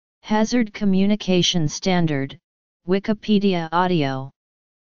Hazard Communication Standard, Wikipedia Audio.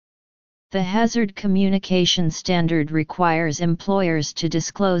 The Hazard Communication Standard requires employers to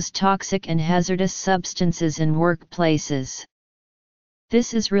disclose toxic and hazardous substances in workplaces.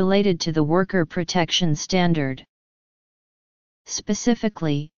 This is related to the Worker Protection Standard.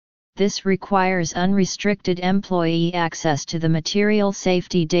 Specifically, this requires unrestricted employee access to the material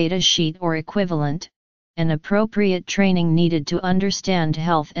safety data sheet or equivalent, and appropriate training needed to understand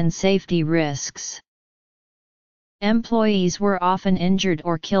health and safety risks. Employees were often injured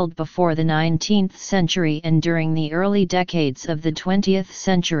or killed before the 19th century and during the early decades of the 20th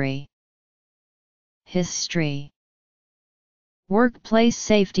century. History. Workplace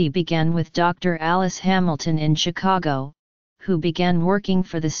safety began with Dr. Alice Hamilton in Chicago, who began working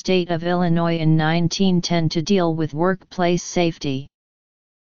for the state of Illinois in 1910 to deal with workplace safety.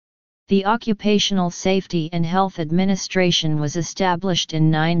 The Occupational Safety and Health Administration was established in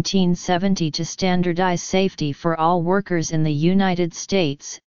 1970 to standardize safety for all workers in the United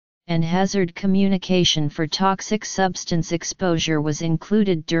States, and hazard communication for toxic substance exposure was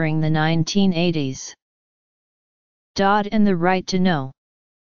included during the 1980s. Dodd and the right to know.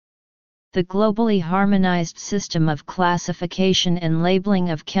 The globally harmonized system of classification and labeling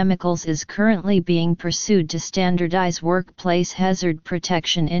of chemicals is currently being pursued to standardize workplace hazard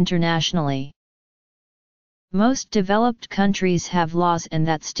protection internationally. Most developed countries have laws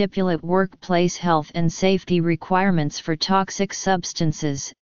that stipulate workplace health and safety requirements for toxic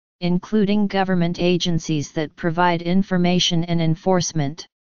substances, including government agencies that provide information and enforcement.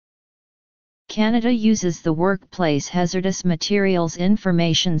 Canada uses the Workplace Hazardous Materials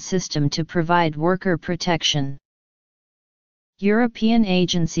Information System to provide worker protection. European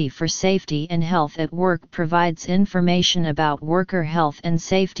Agency for Safety and Health at Work provides information about worker health and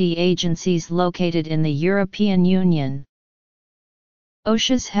safety agencies located in the European Union.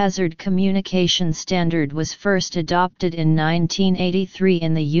 OSHA's Hazard Communication Standard was first adopted in 1983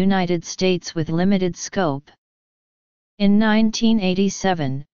 in the United States with limited scope. In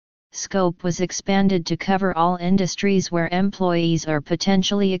 1987, scope was expanded to cover all industries where employees are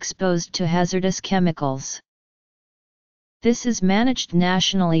potentially exposed to hazardous chemicals. This is managed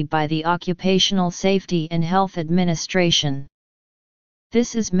nationally by the Occupational Safety and Health Administration.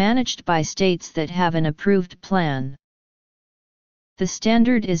 This is managed by states that have an approved plan. The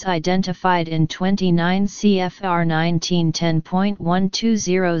standard is identified in 29 CFR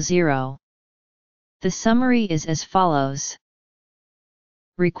 1910.1200. The summary is as follows.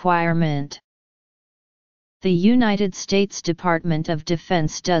 Requirement. The United States Department of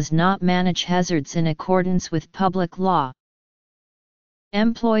Defense does not manage hazards in accordance with public law.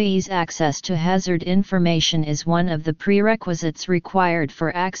 Employees' access to hazard information is one of the prerequisites required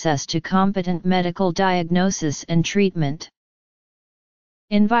for access to competent medical diagnosis and treatment.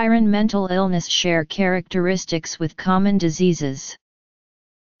 Environmental illness share characteristics with common diseases.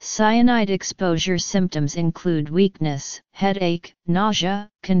 Cyanide exposure symptoms include weakness, headache, nausea,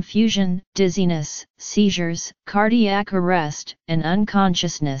 confusion, dizziness, seizures, cardiac arrest, and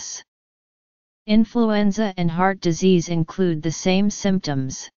unconsciousness. Influenza and heart disease include the same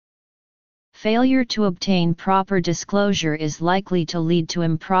symptoms. Failure to obtain proper disclosure is likely to lead to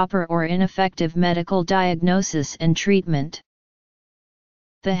improper or ineffective medical diagnosis and treatment.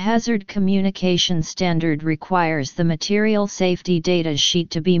 The Hazard Communication Standard requires the material safety data sheet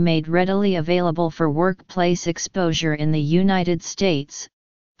to be made readily available for workplace exposure in the United States,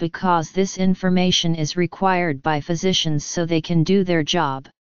 because this information is required by physicians so they can do their job.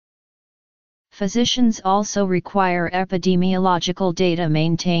 Physicians also require epidemiological data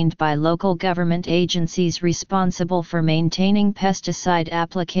maintained by local government agencies responsible for maintaining pesticide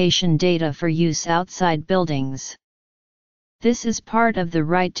application data for use outside buildings. This is part of the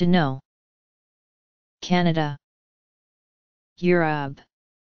right to know. Canada, Europe,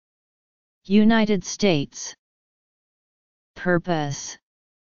 United States. Purpose.